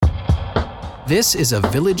This is a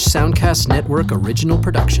Village Soundcast Network original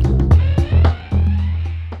production.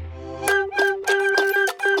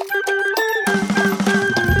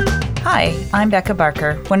 Hi, I'm Becca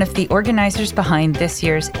Barker, one of the organizers behind this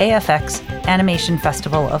year's AFX Animation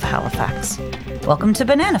Festival of Halifax. Welcome to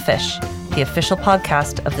Banana Fish, the official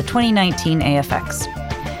podcast of the 2019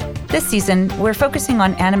 AFX. This season, we're focusing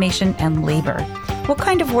on animation and labor. What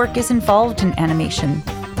kind of work is involved in animation?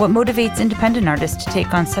 What motivates independent artists to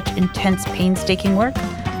take on such intense, painstaking work?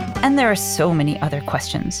 And there are so many other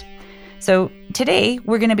questions. So today,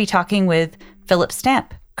 we're going to be talking with Philip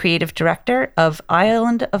Stamp, creative director of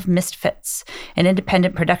Island of Misfits, an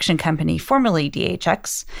independent production company, formerly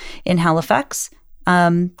DHX, in Halifax.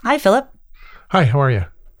 Hi, Philip. Hi, how are you?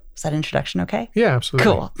 Is that introduction okay? Yeah,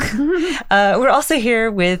 absolutely. Cool. We're also here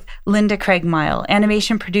with Linda Craigmile,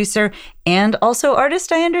 animation producer and also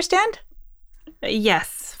artist, I understand?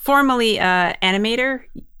 Yes. Formerly animator,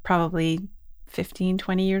 probably 15,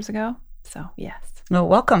 20 years ago. So, yes. Oh,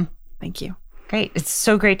 welcome. Thank you. Great. It's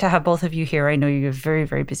so great to have both of you here. I know you have very,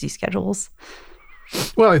 very busy schedules.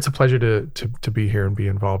 Well, it's a pleasure to be here and be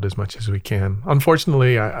involved as much as we can.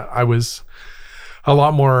 Unfortunately, I was a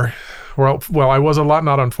lot more, I was a lot,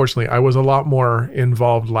 not unfortunately, I was a lot more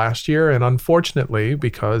involved last year. And unfortunately,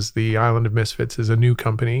 because the Island of Misfits is a new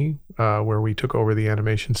company where we took over the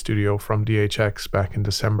animation studio from DHX back in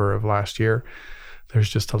December of last year, there's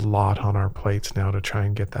just a lot on our plates now to try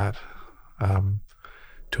and get that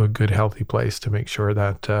to a good, healthy place to make sure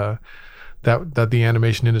that that the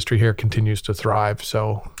animation industry here continues to thrive.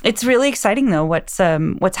 So it's really exciting, though, what's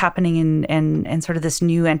happening in sort of this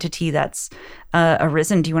new entity that's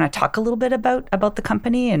arisen. Do you want to talk a little bit about the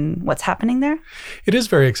company and what's happening there? It is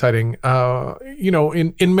very exciting.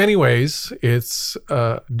 In many ways, it's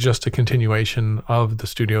just a continuation of the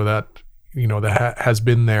studio that has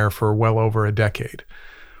been there for well over a decade.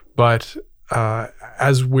 But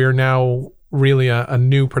as we're now really a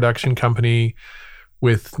new production company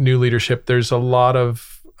with new leadership, there's a lot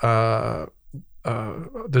of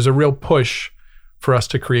there's a real push for us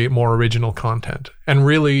to create more original content and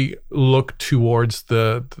really look towards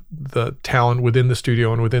the talent within the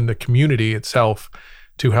studio and within the community itself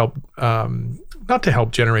to help not to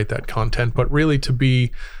help generate that content, but really to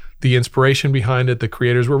be the inspiration behind it, the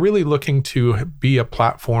creators. We're really looking to be a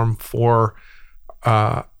platform for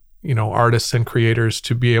artists and creators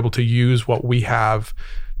to be able to use what we have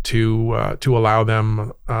to allow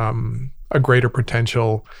them a greater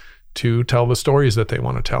potential to tell the stories that they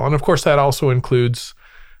want to tell. And of course, that also includes,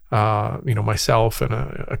 myself and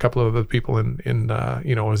a couple of other people as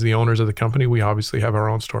the owners of the company. We obviously have our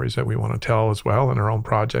own stories that we want to tell as well and our own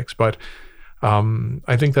projects. But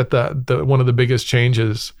I think that the one of the biggest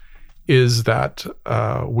changes is that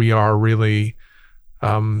we are really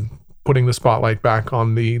putting the spotlight back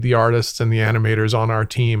on the artists and the animators on our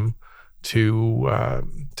team to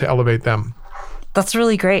elevate them. That's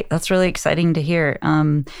really great. That's really exciting to hear.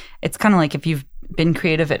 It's kind of like if you've been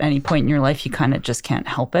creative at any point in your life, you kind of just can't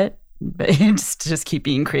help it, but you just keep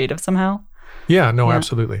being creative somehow. Yeah,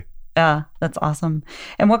 absolutely. Yeah, that's awesome.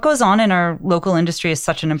 And what goes on in our local industry is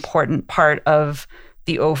such an important part of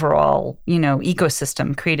the overall,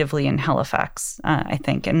 ecosystem creatively in Halifax, I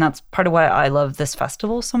think. And that's part of why I love this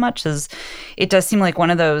festival so much, is it does seem like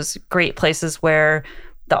one of those great places where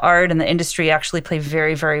the art and the industry actually play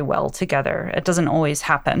very, very well together. It doesn't always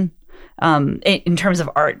happen in terms of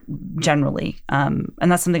art generally. And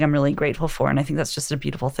that's something I'm really grateful for. And I think that's just a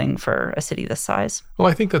beautiful thing for a city this size. Well,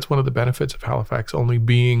 I think that's one of the benefits of Halifax only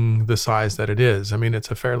being the size that it is. I mean, it's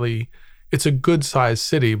a good sized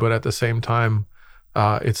city, but at the same time,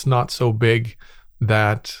 it's not so big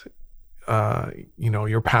that,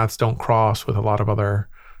 your paths don't cross with a lot of other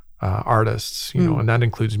artists, and that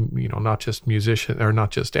includes, not just musicians or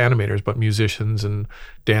not just animators, but musicians and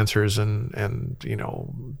dancers and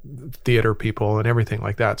theater people and everything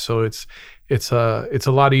like that. So it's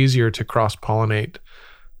a lot easier to cross-pollinate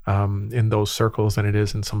in those circles than it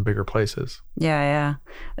is in some bigger places. Yeah.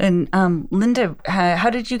 And Linda,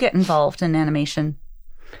 how did you get involved in animation?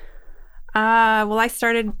 Well, I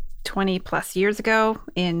started 20 plus years ago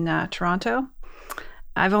in Toronto.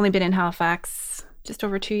 I've only been in Halifax just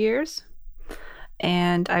over 2 years.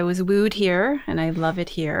 And I was wooed here, and I love it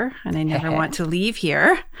here, and I never want to leave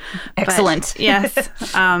here. Excellent. But, yes.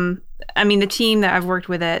 The team that I've worked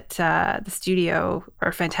with at the studio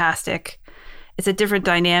are fantastic. It's a different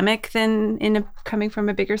dynamic than coming from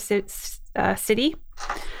a bigger city.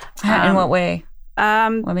 In what way?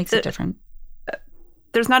 What makes it different?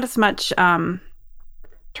 There's not as much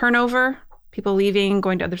turnover people leaving,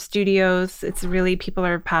 going to other studios. It's really, people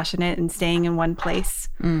are passionate and staying in one place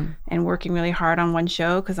and working really hard on one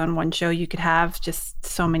show, because on one show you could have just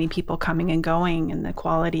so many people coming and going, and the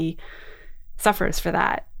quality suffers for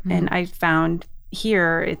that. And I found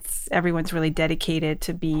here everyone's really dedicated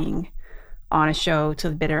to being on a show to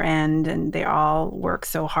the bitter end, and they all work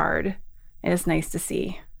so hard. And it's nice to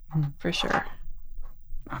see, for sure.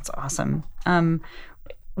 That's awesome.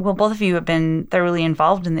 Well, both of you have been thoroughly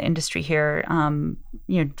involved in the industry here,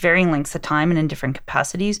 varying lengths of time and in different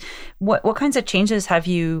capacities. What kinds of changes have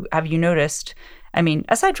you noticed? I mean,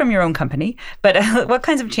 aside from your own company, but what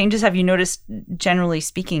kinds of changes have you noticed, generally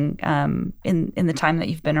speaking, in the time that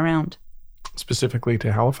you've been around? Specifically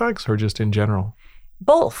to Halifax, or just in general?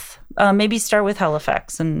 Both. Maybe start with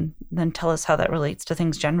Halifax and then tell us how that relates to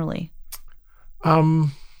things generally.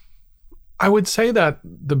 I would say that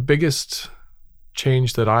the biggest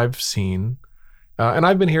change that I've seen, and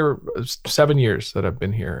I've been here 7 years that I've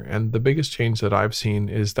been here, and the biggest change that I've seen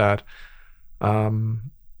is that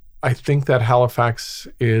I think that Halifax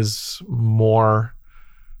is more,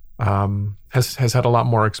 has had a lot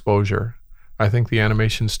more exposure. I think the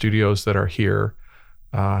animation studios that are here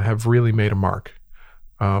have really made a mark.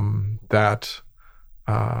 There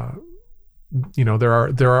are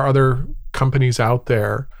other companies out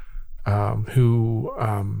there who,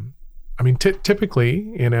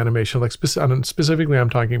 typically in animation, like specifically,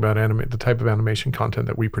 I'm talking about the type of animation content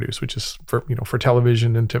that we produce, which is for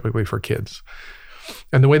television and typically for kids.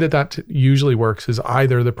 And the way that usually works is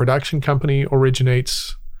either the production company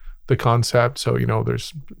originates the concept, so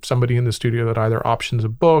there's somebody in the studio that either options a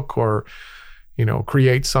book or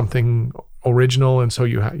creates something original, and so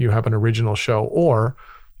you have an original show, or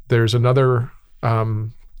there's another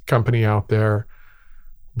company out there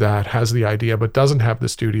that has the idea but doesn't have the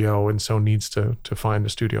studio, and so needs to find a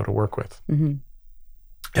studio to work with. Mm-hmm.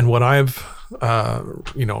 And what I've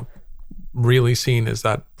really seen is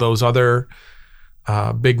that those other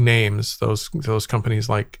big names, those companies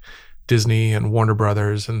like Disney and Warner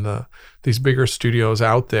Brothers and these bigger studios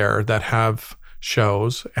out there that have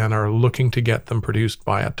shows and are looking to get them produced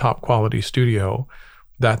by a top quality studio,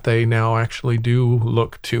 that they now actually do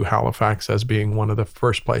look to Halifax as being one of the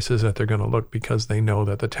first places that they're going to look, because they know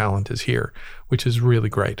that the talent is here, which is really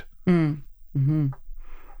great. Mm-hmm.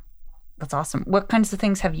 That's awesome. What kinds of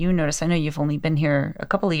things have you noticed? I know you've only been here a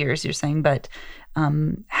couple of years, you're saying, but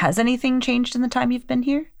has anything changed in the time you've been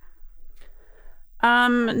here?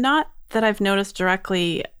 Not that I've noticed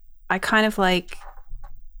directly. I kind of like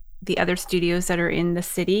the other studios that are in the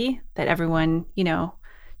city, that everyone,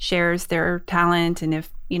 shares their talent. And if,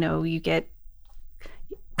 you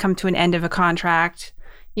come to an end of a contract,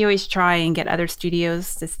 you always try and get other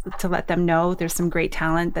studios to let them know there's some great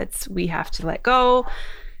talent we have to let go.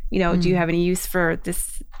 Do you have any use for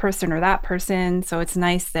this person or that person? So it's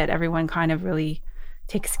nice that everyone kind of really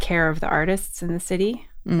takes care of the artists in the city.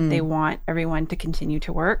 That they want everyone to continue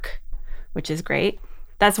to work, which is great.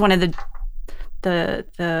 That's one of the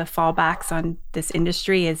fallbacks on this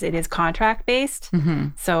industry, is it is contract based. Mm-hmm.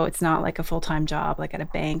 So it's not like a full-time job like at a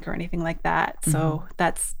bank or anything like that. Mm-hmm. So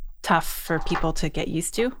that's tough for people to get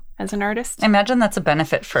used to as an artist. I imagine that's a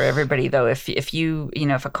benefit for everybody, though. If if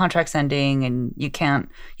a contract's ending and you don't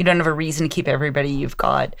have a reason to keep everybody you've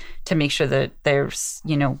got, to make sure that there's,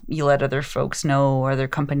 you let other folks know or other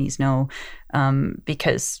companies know,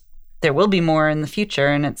 because there will be more in the future.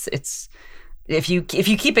 And it's if you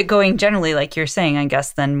keep it going generally, like you're saying, I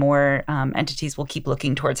guess, then more entities will keep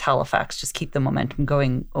looking towards Halifax, just keep the momentum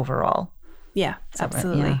going overall. Yeah,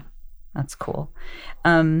 absolutely. Right? Yeah. That's cool.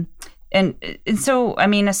 And so,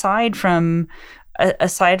 aside from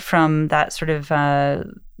that sort of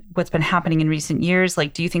what's been happening in recent years,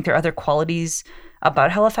 like, do you think there are other qualities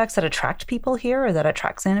about Halifax that attract people here, or that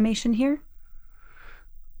attracts animation here?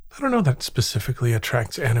 I don't know that specifically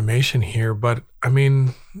attracts animation here, but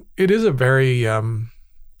it is a very,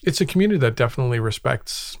 it's a community that definitely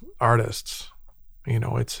respects artists.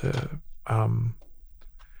 It's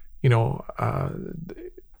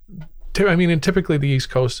and typically the East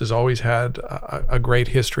Coast has always had a great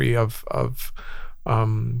history of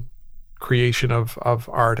creation of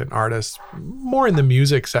art and artists, more in the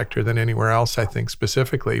music sector than anywhere else, I think,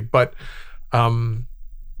 specifically. But,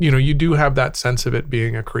 you do have that sense of it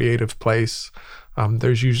being a creative place.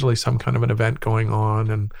 There's usually some kind of an event going on,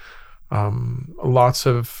 and lots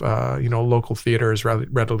of, local theater is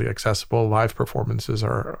readily accessible. Live performances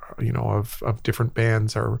are, of different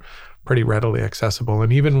bands are pretty readily accessible.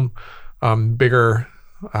 And even bigger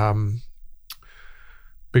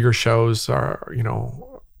shows are,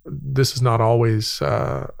 this is not always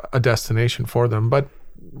a destination for them, but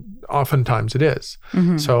oftentimes it is.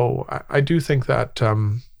 So I do think that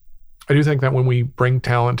when we bring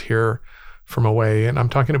talent here from away, and I'm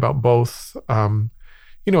talking about both,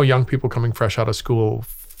 young people coming fresh out of school,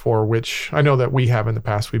 for which I know that we have in the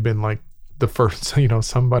past, we've been like the first,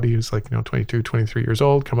 somebody who's like, 22, 23 years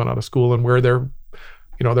old coming out of school, and we're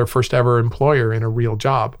their first ever employer in a real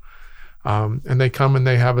job. And they come and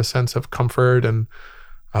they have a sense of comfort. And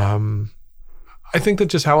I think that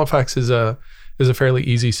just Halifax is a fairly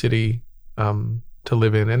easy city to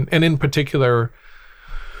live in. And in particular,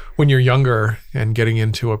 when you're younger and getting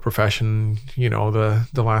into a profession, the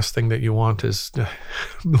last thing that you want is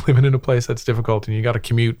living in a place that's difficult, and you got to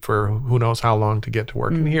commute for who knows how long to get to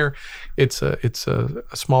work. And here, it's a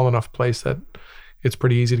small enough place that it's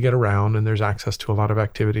pretty easy to get around, and there's access to a lot of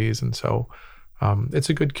activities, and so it's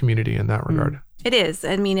a good community in that regard. It is.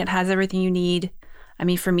 I mean, it has everything you need. I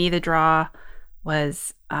mean, for me, the draw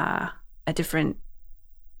was a different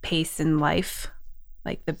pace in life.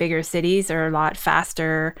 Like the bigger cities are a lot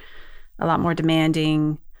faster, a lot more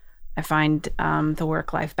demanding. I find the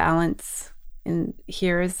work-life balance in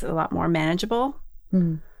here is a lot more manageable.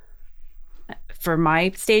 For my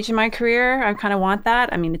stage in my career, I kind of want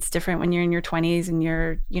that. I mean, it's different when you're in your 20s and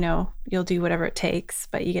you'll do whatever it takes,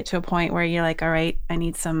 but you get to a point where you're like, all right, I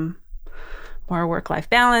need some more work-life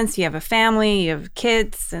balance. You have a family, you have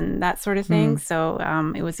kids and that sort of thing. So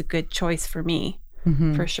it was a good choice for me,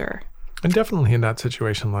 for sure. And definitely in that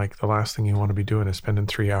situation, like the last thing you want to be doing is spending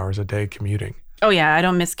 3 hours a day commuting. Oh yeah, I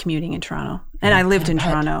don't miss commuting in Toronto. And I lived in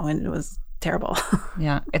Toronto and it was terrible.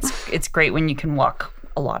 Yeah, it's great when you can walk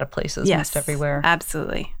a lot of places, most everywhere.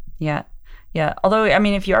 Absolutely. Yeah. Although, I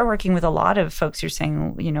mean, if you are working with a lot of folks, you're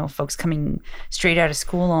saying, folks coming straight out of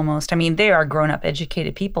school almost. I mean, they are grown-up,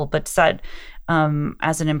 educated people, but does that,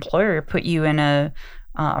 as an employer, put you in a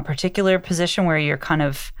particular position where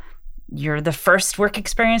you're the first work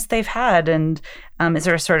experience they've had? And is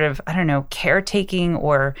there a sort of, caretaking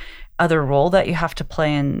or other role that you have to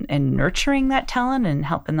play in nurturing that talent and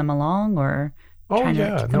helping them along, or trying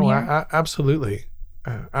to keep them here? Absolutely.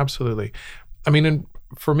 Absolutely. I mean, and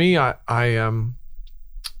for me, I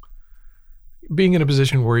being in a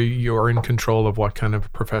position where you're in control of what kind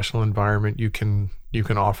of professional environment you can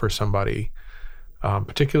offer somebody,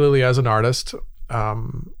 particularly as an artist.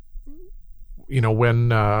 When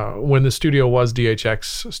the studio was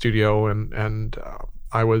DHX Studio, and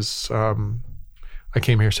I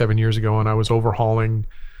came here 7 years ago, and I was overhauling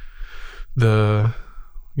the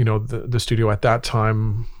studio at that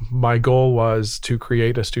time. My goal was to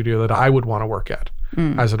create a studio that I would want to work at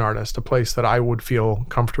as an artist, a place that I would feel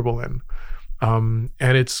comfortable in. And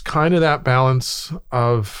it's kind of that balance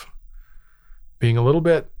of being a little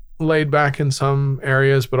bit laid back in some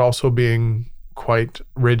areas, but also being quite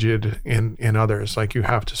rigid in others. Like you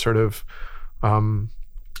have to sort of,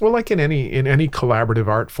 like in any collaborative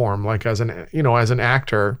art form, like as an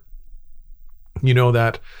actor,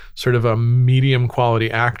 that sort of a medium quality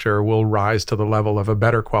actor will rise to the level of a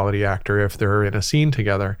better quality actor if they're in a scene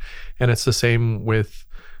together. And it's the same with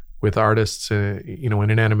artists, in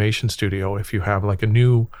an animation studio. If you have like a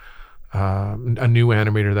new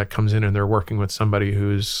animator that comes in and they're working with somebody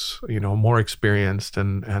who's, more experienced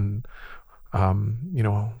and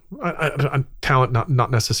talent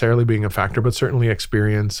not necessarily being a factor, but certainly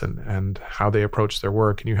experience and how they approach their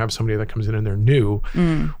work. And you have somebody that comes in and they're new,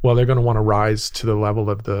 well, they're going to want to rise to the level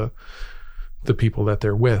of the people that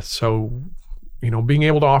they're with. So, being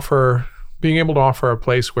able to offer a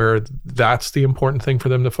place where that's the important thing for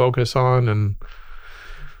them to focus on, and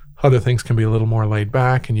other things can be a little more laid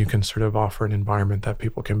back, and you can sort of offer an environment that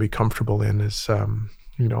people can be comfortable in is,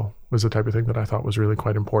 was the type of thing that I thought was really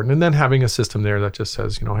quite important. And then having a system there that just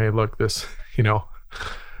says, hey, look, this,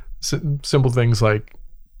 simple things like,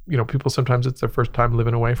 people sometimes it's their first time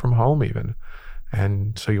living away from home even.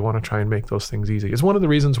 And so you want to try and make those things easy. It's one of the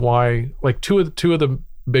reasons why, like two of the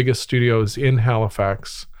biggest studios in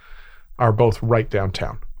Halifax are both right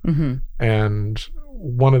downtown. And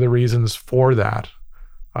one of the reasons for that,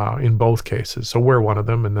 in both cases, so we're one of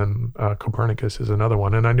them, and then Copernicus is another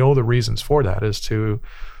one. And I know the reasons for that is to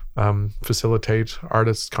facilitate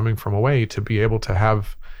artists coming from away to be able to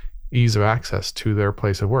have ease of access to their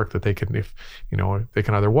place of work, that they can, if they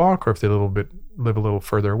can either walk, or if they live a little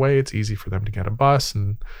further away, it's easy for them to get a bus.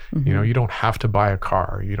 And you don't have to buy a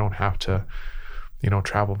car, you don't have to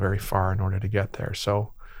travel very far in order to get there.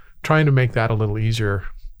 So trying to make that a little easier,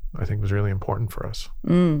 I think, was really important for us.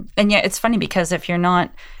 And yet it's funny, because if you're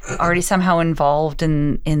not already somehow involved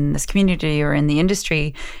in this community or in the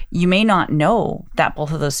industry, you may not know that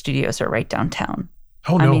both of those studios are right downtown.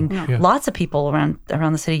 Oh, no. I mean, Yeah. lots of people around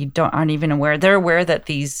the city aren't even aware. They're aware that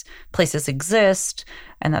these places exist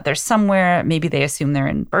and that they're somewhere. Maybe they assume they're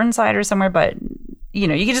in Burnside or somewhere, but you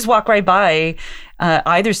could just walk right by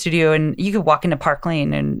either studio, and you could walk into Park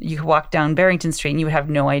Lane, and you could walk down Barrington Street, and you would have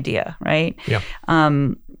no idea, right? Yeah.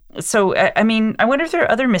 So, I mean, I wonder if there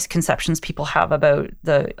are other misconceptions people have about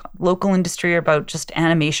the local industry or about just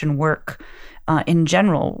animation work in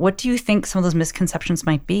general. What do you think some of those misconceptions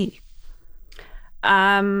might be?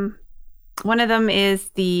 One of them is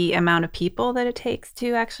the amount of people that it takes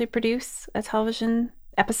to actually produce a television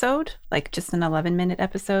episode, like just an 11-minute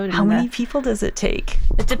episode. How many people does it take?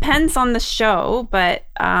 It depends on the show, but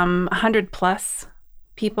 100 plus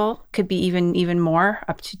people, could be even more,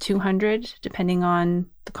 up to 200, depending on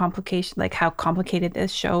the complication, like how complicated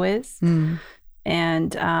this show is.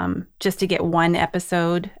 And just to get one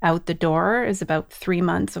episode out the door is about 3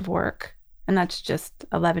 months of work, and that's just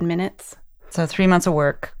 11 minutes. So 3 months of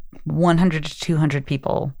work, 100 to 200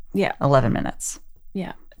 people, Yeah. 11 minutes.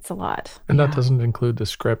 Yeah, it's a lot. And that doesn't include the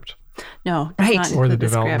script. No, Right. not Or the include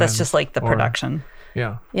development. script. That's just like the Or- production.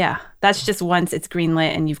 Yeah. Yeah, that's just once it's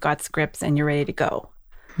greenlit and you've got scripts and you're ready to go.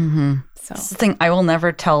 Mm-hmm. So That's the thing. I will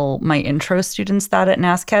never tell my intro students that at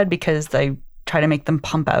NASCAD because I try to make them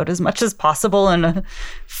pump out as much as possible in a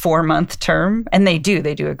 4-month term. And they do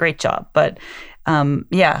a great job. But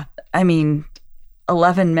yeah, I mean,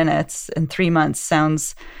 11 minutes in 3 months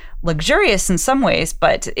sounds luxurious in some ways,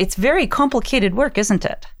 but it's very complicated work, isn't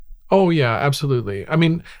it? Oh, yeah, absolutely. I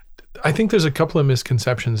mean, I think there's a couple of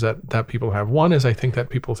misconceptions that people have. One is I think that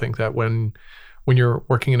people think that when you're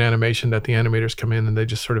working in animation, that the animators come in and they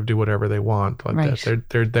just sort of do whatever they want, like Right. that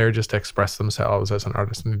they're there just to express themselves as an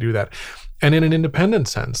artist and to do that. And in an independent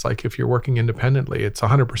sense, like if you're working independently, it's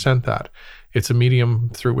 100% that. It's a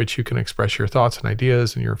medium through which you can express your thoughts and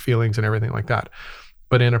ideas and your feelings and everything like that.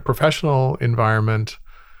 But in a professional environment,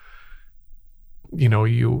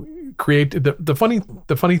 you create the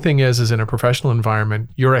funny thing is in a professional environment,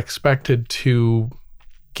 you're expected to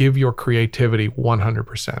give your creativity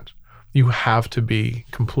 100%. You have to be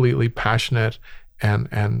completely passionate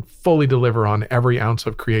and fully deliver on every ounce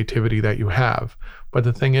of creativity that you have. But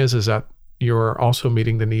the thing is that you're also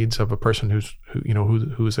meeting the needs of a person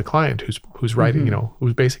who's a client, who's writing,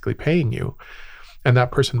 who's basically paying you. And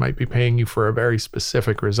that person might be paying you for a very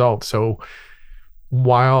specific result. So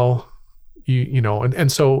while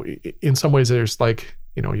and so in some ways there's like,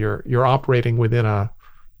 you're operating within a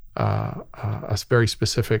very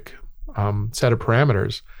specific set of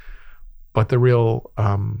parameters, but the real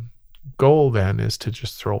goal then is to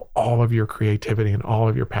just throw all of your creativity and all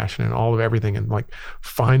of your passion and all of everything and like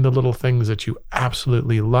find the little things that you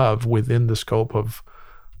absolutely love within the scope of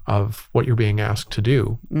what you're being asked to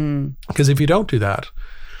do. Because if you don't do that,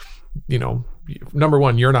 number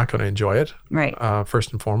one, you're not going to enjoy it. Right.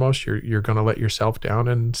 First and foremost, you're going to let yourself down.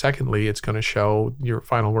 And secondly, it's going to show, your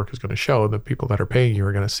final work is going to show the people that are paying you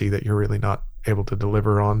are going to see that you're really not able to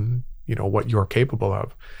deliver on, what you're capable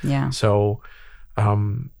of. Yeah. So,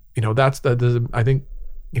 that's I think,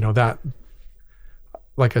 that,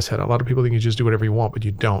 like I said, a lot of people think you just do whatever you want, but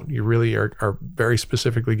you don't. You really are very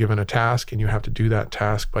specifically given a task and you have to do that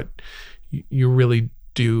task, but you really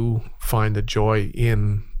do find the joy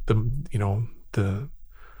in the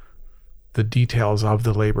details of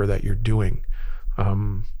the labor that you're doing.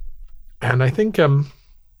 And I think, there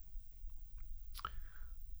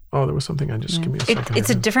was something give me a second. It's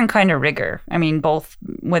a different kind of rigor. I mean, both,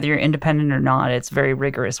 whether you're independent or not, it's very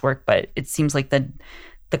rigorous work, but it seems like the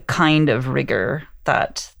kind of rigor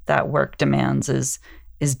that work demands is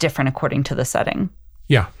different according to the setting.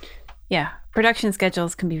 Yeah. yeah, production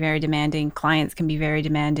schedules can be very demanding. Clients can be very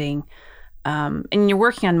demanding. And you're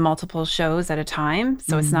working on multiple shows at a time.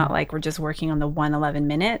 So it's not like we're just working on the 1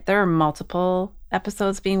 11-minute. There are multiple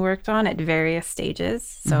episodes being worked on at various stages.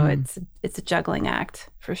 So it's a juggling act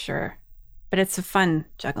for sure. But it's a fun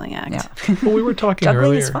juggling act. Yeah. Well, we were talking Juggling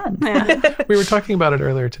earlier. is fun. Yeah. We were talking about it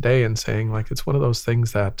earlier today and saying like it's one of those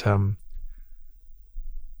things that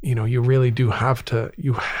you really do have to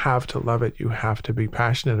love it. You have to be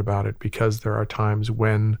passionate about it, because there are times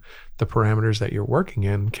when the parameters that you're working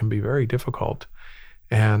in can be very difficult.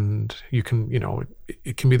 And you can,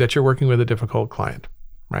 it can be that you're working with a difficult client,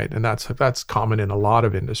 right? And that's common in a lot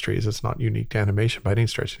of industries. It's not unique to animation by any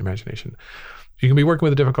stretch of the imagination. You can be working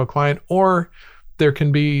with a difficult client, or there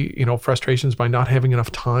can be, frustrations by not having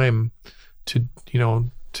enough time to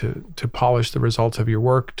polish the results of your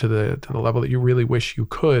work to the level that you really wish you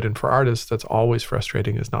could. And for artists, that's always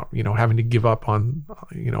frustrating, is not, having to give up on,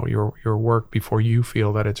 your work before you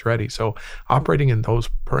feel that it's ready. So operating in those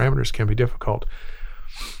parameters can be difficult.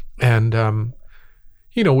 And,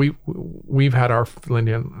 we've had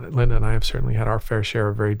Linda and I have certainly had our fair share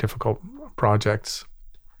of very difficult projects.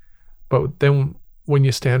 But then when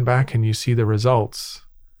you stand back and you see the results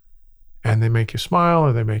and they make you smile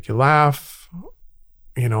or they make you laugh,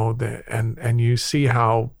 and you see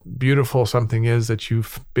how beautiful something is that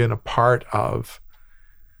you've been a part of,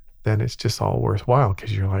 then it's just all worthwhile,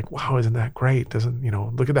 because you're like, wow, isn't that great?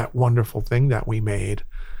 Look at that wonderful thing that we made.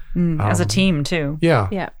 As a team too. Yeah.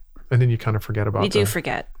 Yeah. And then you kind of forget about it. You do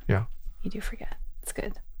forget. Yeah. You do forget. It's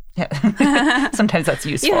good. Yeah. Sometimes that's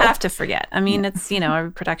useful. You have to forget. I mean, it's,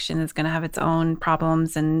 every production is going to have its own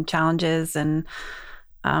problems and challenges, and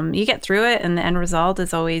you get through it, and the end result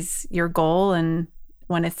is always your goal. And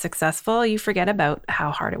when it's successful, you forget about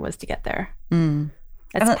how hard it was to get there.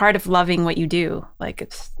 It's part of loving what you do. Like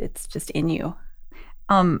it's just in you.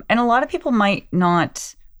 And a lot of people might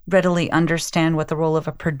not readily understand what the role of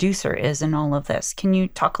a producer is in all of this. Can you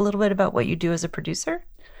talk a little bit about what you do as a producer?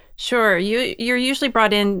 Sure. You're usually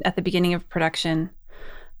brought in at the beginning of production.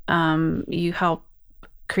 You help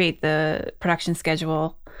create the production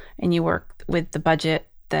schedule, and you work with the budget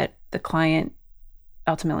that the client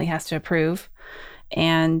ultimately has to approve.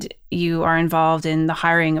 And you are involved in the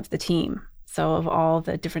hiring of the team, so of all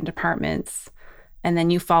the different departments. And then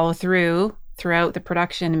you follow throughout the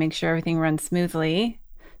production to make sure everything runs smoothly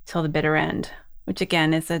till the bitter end, which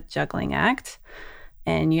again is a juggling act.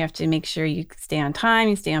 And you have to make sure you stay on time,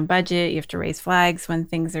 you stay on budget, you have to raise flags when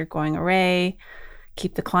things are going awry,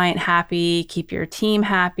 keep the client happy, keep your team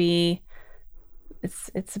happy.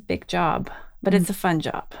 It's a big job, but it's a fun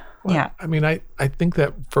job. Well, yeah. I mean, I think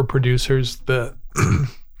that for producers,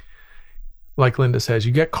 like Linda says,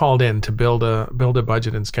 you get called in to build a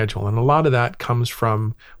budget and schedule, and a lot of that comes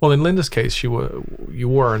from, well, in Linda's case, you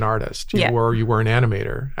were an artist, you were an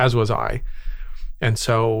animator, as was I, and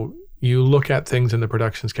so you look at things in the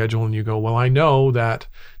production schedule and you go, well, I know that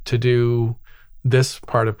to do this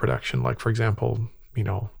part of production, like for example,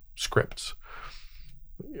 scripts,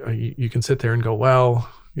 you can sit there and go,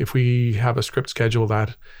 well, if we have a script schedule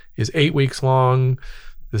that is 8 weeks long,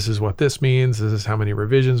 this is what this means. This is how many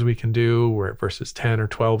revisions we can do, versus 10 or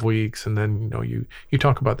 12 weeks. And then, you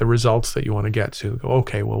talk about the results that you want to get to. Go,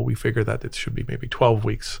 okay, well, we figure that it should be maybe 12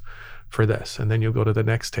 weeks for this. And then you'll go to the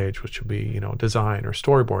next stage, which will be, design or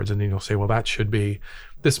storyboards. And then you'll say, well, that should be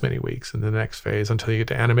this many weeks. And the next phase, until you get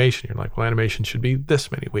to animation, you're like, well, animation should be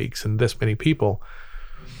this many weeks and this many people.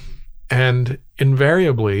 And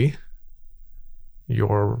invariably,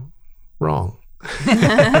 you're wrong.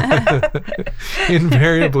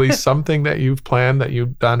 Invariably, something that you've planned, that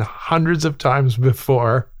you've done hundreds of times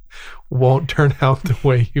before, won't turn out the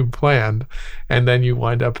way you planned, and then you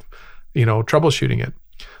wind up, troubleshooting it.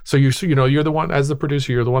 So you're the one, as the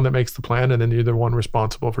producer, you're the one that makes the plan, and then you're the one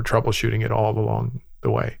responsible for troubleshooting it all along the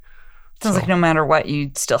way. Sounds like no matter what,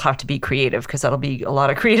 you still have to be creative, because that'll be a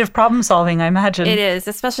lot of creative problem solving, I imagine. It is,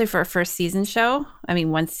 especially for a first season show. I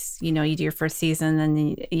mean, once, you do your first season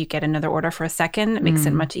and you get another order for a second, it makes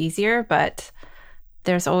it much easier. But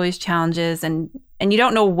there's always challenges, and you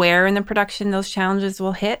don't know where in the production those challenges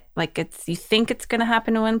will hit. Like you think it's going to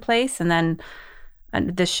happen in one place, and then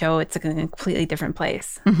this show, it's a completely different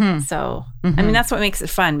place. So, I mean, that's what makes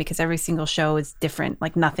it fun, because every single show is different.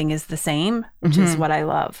 Like nothing is the same, which is what I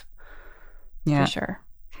love. Yeah, for sure.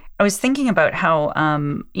 I was thinking about how,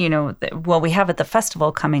 we have at the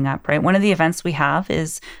festival coming up, right? One of the events we have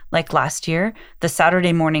is, like last year, the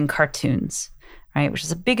Saturday morning cartoons, right? Which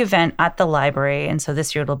is a big event at the library. And so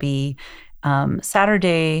this year it'll be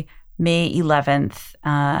Saturday, May 11th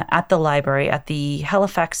at the library, at the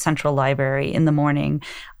Halifax Central Library in the morning.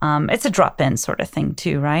 It's a drop-in sort of thing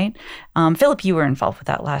too, right? Philip, you were involved with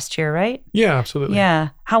that last year, right? Yeah, absolutely. Yeah.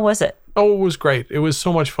 How was it? Oh, it was great. It was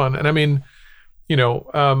so much fun. And I mean,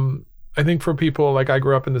 I think for people, like I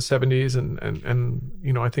grew up in the 70s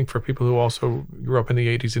and I think for people who also grew up in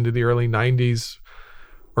the 80s into the early 90s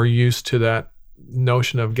are used to that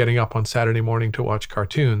notion of getting up on Saturday morning to watch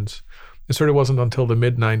cartoons. It sort of wasn't until the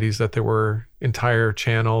mid 90s that there were entire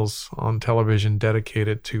channels on television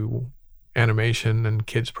dedicated to animation and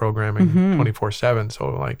kids programming 24/7. So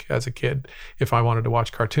like as a kid, if I wanted to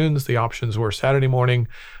watch cartoons, the options were Saturday morning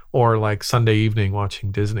or like Sunday evening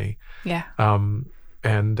watching Disney. Yeah.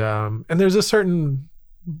 And there's a certain,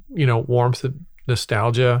 warmth and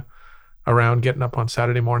nostalgia around getting up on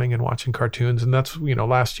Saturday morning and watching cartoons. And that's,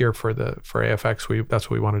 last year for AFX, that's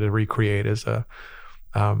what we wanted to recreate as a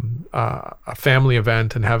family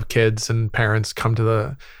event and have kids and parents come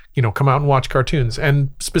to come out and watch cartoons, and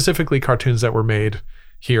specifically cartoons that were made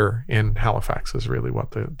here in Halifax is really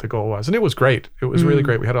what the goal was. And it was great. It was really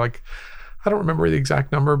great. We had I don't remember the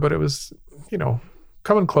exact number, but it was,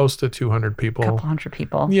 coming close to 200 people. A couple hundred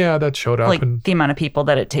people. Yeah, that showed up. Like and the amount of people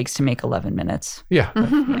that it takes to make 11 minutes. yeah.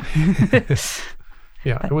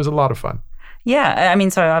 Yeah, it was a lot of fun. Yeah, I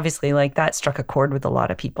mean, so obviously, like, that struck a chord with a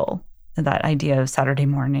lot of people, that idea of Saturday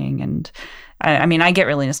morning. And I mean, I get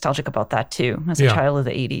really nostalgic about that too, as a child of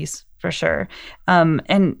the 80s, for sure.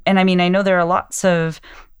 And I mean, I know there are lots of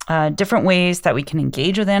different ways that we can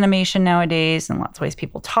engage with animation nowadays, and lots of ways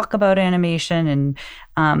people talk about animation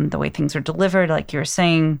and the way things are delivered, like you were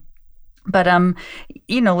saying. But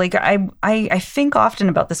like I think often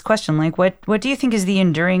about this question, like what do you think is the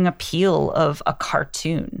enduring appeal of a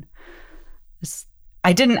cartoon?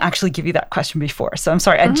 I didn't actually give you that question before, so I'm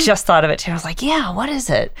sorry. I just thought of it too. I was like, yeah, what is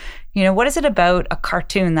it? What is it about a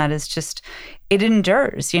cartoon that is just, it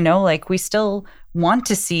endures? Like, we still want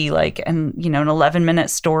to see like an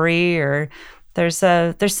 11-minute story, or there's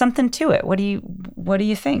something to it. What do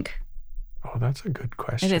you think? Oh, that's a good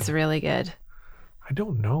question. It is really good. I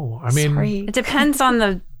don't know. I mean, Sorry. It depends on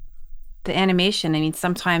the animation. I mean,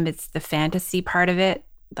 sometimes it's the fantasy part of it.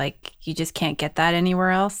 Like, you just can't get that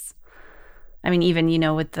anywhere else. I mean, even,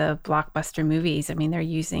 with the blockbuster movies, I mean, they're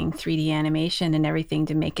using 3D animation and everything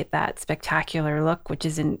to make it that spectacular look, which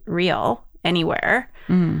isn't real anywhere.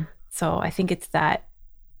 Mm. So I think it's that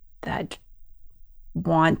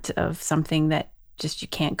want of something that just you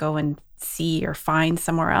can't go and see or find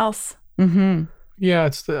somewhere else. Mm-hmm. yeah,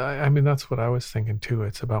 that's what I was thinking too.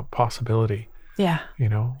 It's about possibility, Yeah.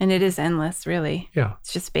 And it is endless, really. Yeah.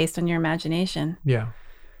 It's just based on your imagination. Yeah.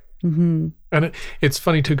 Mm-hmm. And it's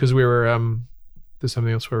funny too, because we were, there's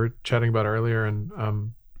something else we were chatting about earlier. And,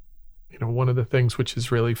 one of the things which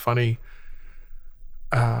is really funny,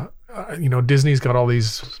 Disney's got all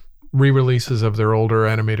these re-releases of their older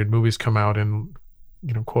animated movies come out in,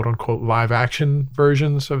 quote unquote, live action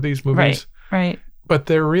versions of these movies. Right. But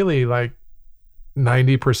they're really like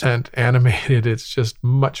 90% animated. It's just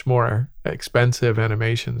much more expensive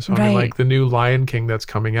animation. So I mean, like the new Lion King that's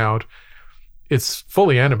coming out, it's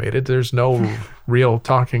fully animated. There's no real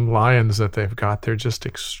talking lions that they've got. They're just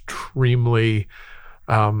extremely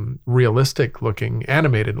realistic looking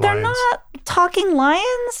animated lions. They're not talking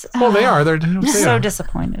lions? Well, they are. They're so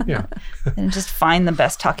disappointed. Yeah. And just find the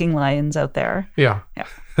best talking lions out there. Yeah.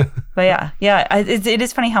 But it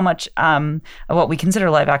is funny how much of what we consider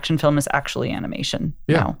live action film is actually animation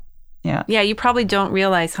now. Yeah. Yeah, you probably don't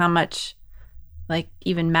realize how much, like,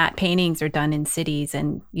 even matte paintings are done in cities,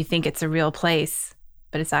 and you think it's a real place,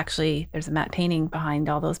 but it's actually, there's a matte painting behind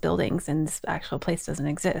all those buildings, and this actual place doesn't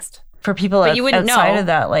exist. For people you wouldn't outside know. of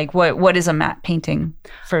that, like, what is a matte painting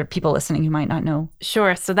for people listening who might not know?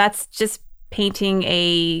 Sure. So that's just painting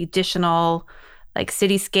a additional, like,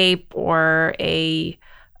 cityscape or a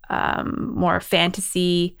more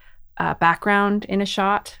fantasy background in a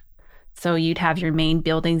shot. So you'd have your main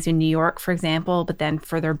buildings in New York, for example, but then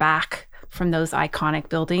further back from those iconic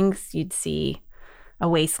buildings, you'd see a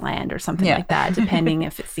wasteland or something like that, depending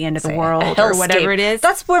if it's the end of the world or whatever it is.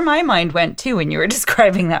 That's where my mind went too when you were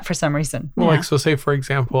describing that for some reason. Well, like, so say, for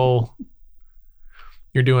example,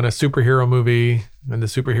 you're doing a superhero movie and the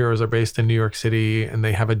superheroes are based in New York City and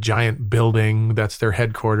they have a giant building that's their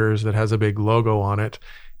headquarters that has a big logo on it.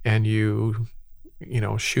 And you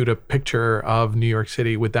shoot a picture of New York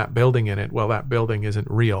City with that building in it. Well, that building isn't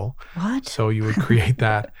real. What? So you would create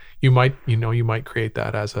that. You might create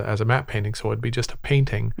that as a matte painting. So it'd be just a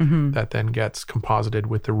painting that then gets composited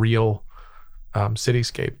with the real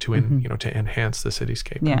cityscape to enhance the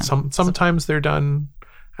cityscape. Yeah. And sometimes they're done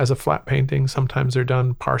as a flat painting. Sometimes they're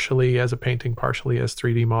done partially as a painting, partially as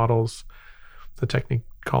 3D models. The technique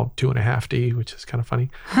called 2.5D, which is kind of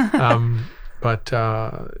funny. But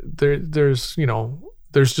there's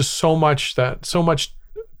just so much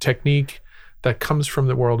technique that comes from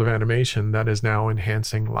the world of animation that is now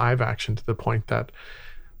enhancing live action to the point that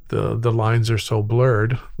the lines are so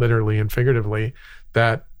blurred, literally and figuratively,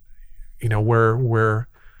 that where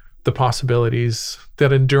the possibilities,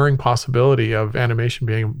 that enduring possibility of animation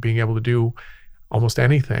being able to do almost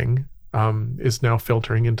anything is now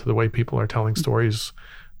filtering into the way people are telling stories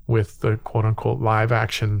with the quote unquote live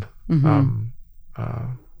action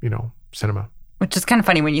cinema. Which is kind of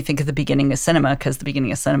funny when you think of the beginning of cinema, because the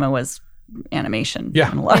beginning of cinema was animation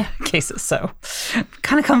in a lot of cases. So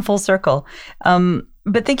kind of come full circle.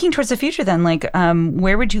 But thinking towards the future then, like,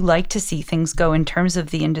 where would you like to see things go in terms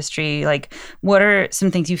of the industry? Like, what are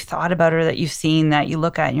some things you've thought about or that you've seen that you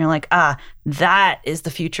look at and you're like, that is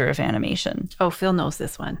the future of animation? Oh, Phil knows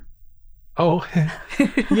this one. Oh,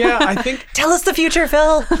 yeah, I think. Tell us the future,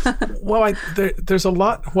 Phil. Well, there's a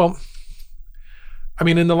lot. Well, I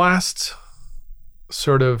mean, in the last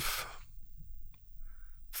sort of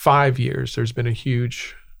 5 years, there's been a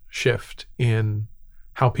huge shift in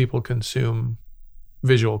how people consume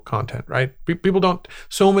visual content, right? People don't,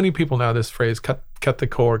 so many people now, this phrase, cutting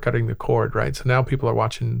the cord, right? So now people are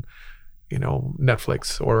watching,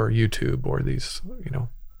 Netflix or YouTube or these,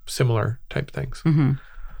 similar type things.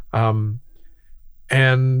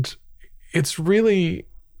 And it's really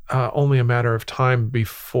only a matter of time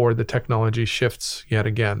before the technology shifts yet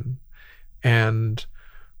again. And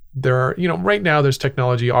there are, right now there's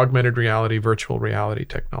technology, augmented reality, virtual reality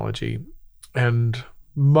technology. And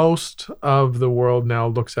most of the world now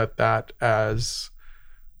looks at that as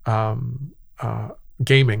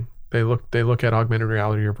gaming. They look at augmented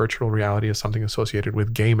reality or virtual reality as something associated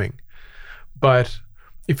with gaming. But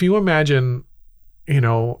if you imagine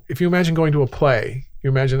going to a play, you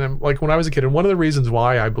imagine them, like when I was a kid, and one of the reasons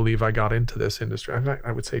why I believe I got into this industry, in fact,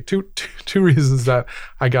 I would say two reasons that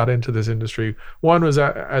I got into this industry. One was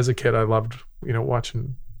as a kid, I loved,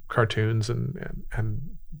 watching cartoons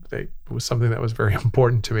and it was something that was very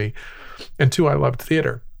important to me. And two, I loved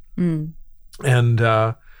theater.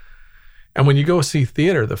 And when you go see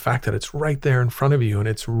theater, the fact that it's right there in front of you and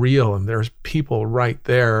it's real and there's people right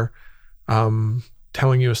there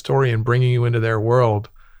telling you a story and bringing you into their world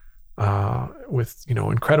with,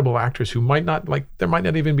 incredible actors who there might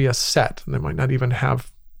not even be a set and they might not even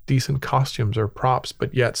have decent costumes or props,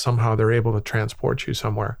 but yet somehow they're able to transport you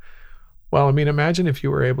somewhere. Well, I mean, imagine if you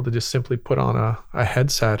were able to just simply put on a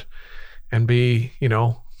headset and be,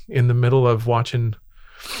 in the middle of watching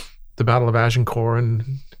the Battle of Agincourt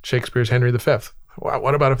and Shakespeare's Henry V.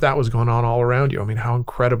 What about if that was going on all around you? I mean, how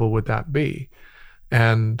incredible would that be?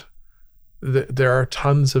 And there are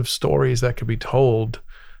tons of stories that could be told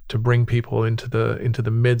to bring people into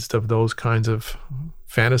the midst of those kinds of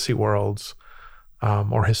fantasy worlds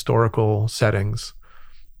or historical settings.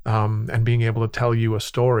 And being able to tell you a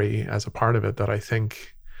story as a part of it that I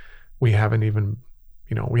think we haven't even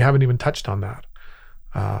touched on that.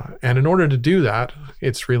 And in order to do that,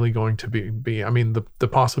 it's really going to be I mean, the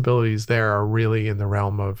possibilities there are really in the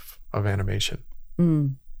realm of animation.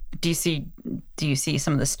 Do you see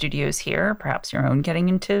some of the studios here, perhaps your own, getting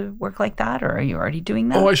into work like that, or are you already doing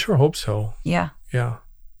that? Oh, I sure hope so. Yeah.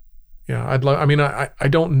 I'd love. I mean, I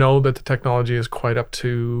don't know that the technology is quite up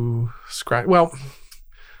to scratch. Well,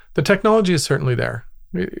 the technology is certainly there.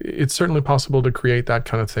 It's certainly possible to create that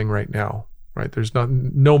kind of thing right now, right? There's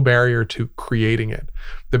no barrier to creating it.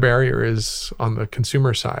 The barrier is on the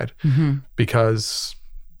consumer side, because,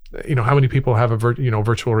 how many people have a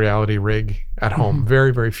virtual reality rig at home?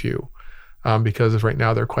 Very, very few, because right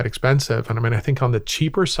now they're quite expensive. And I mean, I think on the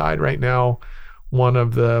cheaper side right now, one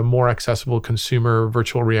of the more accessible consumer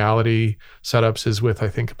virtual reality setups is with, I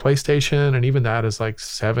think, a PlayStation, and even that is like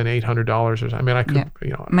 $700-800 or something. I mean, I could,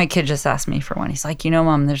 My kid just asked me for one. He's like,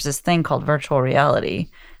 Mom, there's this thing called virtual reality.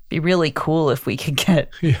 It'd be really cool if we could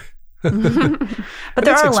get. Yeah. But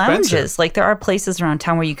there are lounges, like there are places around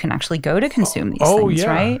town where you can actually go to consume these things,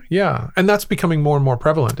 right? Yeah, and that's becoming more and more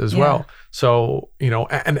prevalent as well. So,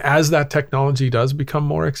 and as that technology does become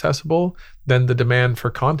more accessible, then the demand for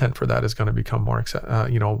content for that is going to become more,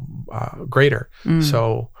 greater.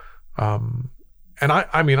 So, and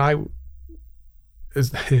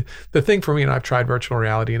the thing for me, and I've tried virtual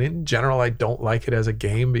reality, and in general, I don't like it as a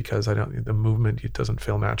game because the movement, it doesn't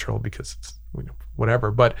feel natural because it's,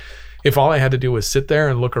 whatever. But if all I had to do was sit there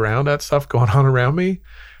and look around at stuff going on around me,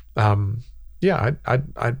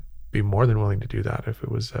 I'd be more than willing to do that. If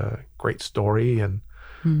it was a great story and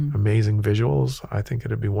amazing visuals, I think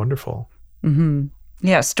it'd be wonderful.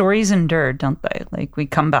 Yeah, stories endure, don't they? Like we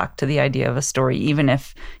come back to the idea of a story, even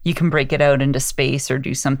if you can break it out into space or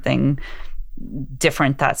do something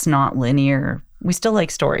different that's not linear. We still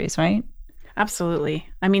like stories, right? Absolutely.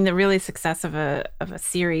 I mean, the really success of a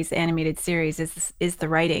series, animated series, is the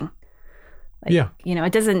writing.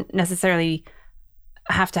 It doesn't necessarily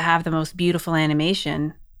have to have the most beautiful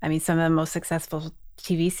animation. I mean, some of the most successful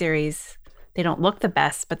TV series, they don't look the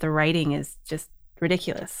best, but the writing is just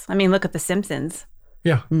ridiculous. I mean, look at The Simpsons.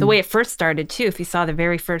 Yeah. The way it first started, too, if you saw the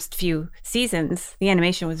very first few seasons, the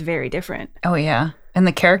animation was very different. Oh, yeah. And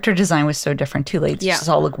the character design was so different, too. Like, they just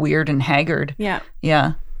all look weird and haggard. Yeah.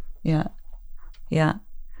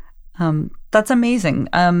 That's amazing.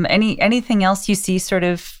 Anything else you see sort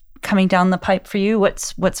of coming down the pipe for you?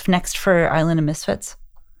 What's next for Island of Misfits?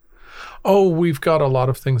 Oh, we've got a lot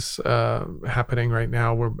of things happening right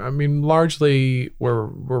now. Largely we're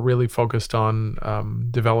really focused on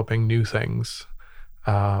developing new things,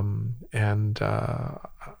 I'm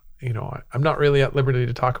not really at liberty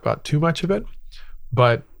to talk about too much of it,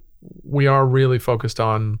 but we are really focused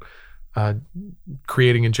on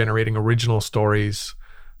creating and generating original stories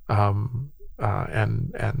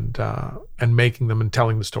and making them and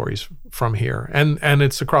telling the stories from here. And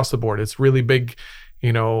it's across the board. It's really big,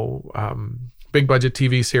 big budget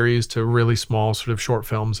TV series to really small sort of short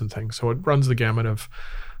films and things. So it runs the gamut of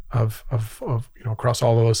across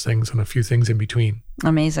all of those things and a few things in between.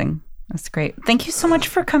 Amazing. That's great. Thank you so much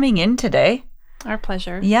for coming in today. Our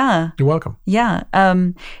pleasure. Yeah. You're welcome. Yeah.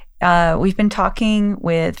 We've been talking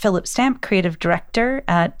with Philip Stamp, creative director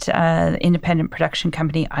at the independent production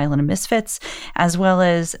company Island of Misfits, as well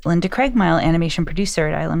as Linda Craigmile, animation producer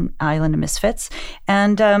at Island of Misfits.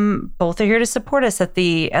 And both are here to support us at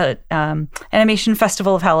the Animation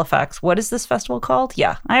Festival of Halifax. What is this festival called?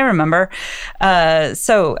 Yeah, I remember.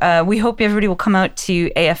 So we hope everybody will come out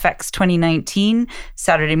to AFX 2019,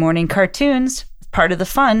 Saturday morning cartoons. Part of the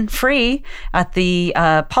fun, free, at the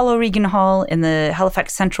Paul O'Regan Hall in the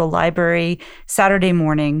Halifax Central Library, Saturday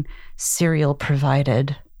morning, cereal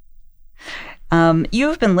provided. You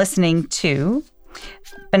have been listening to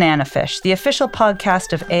Banana Fish, the official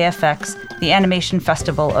podcast of AFX, the Animation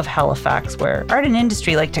Festival of Halifax, where art and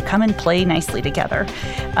industry like to come and play nicely together.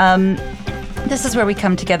 This is where we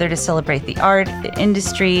come together to celebrate the art, the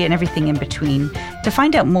industry, and everything in between. To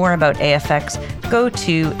find out more about AFX, go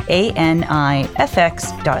to anifx.ca.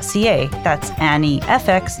 That's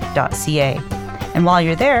anifx.ca. And while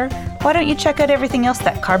you're there, why don't you check out everything else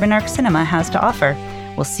that Carbon Arc Cinema has to offer?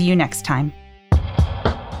 We'll see you next time.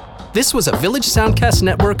 This was a Village Soundcast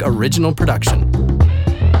Network original production.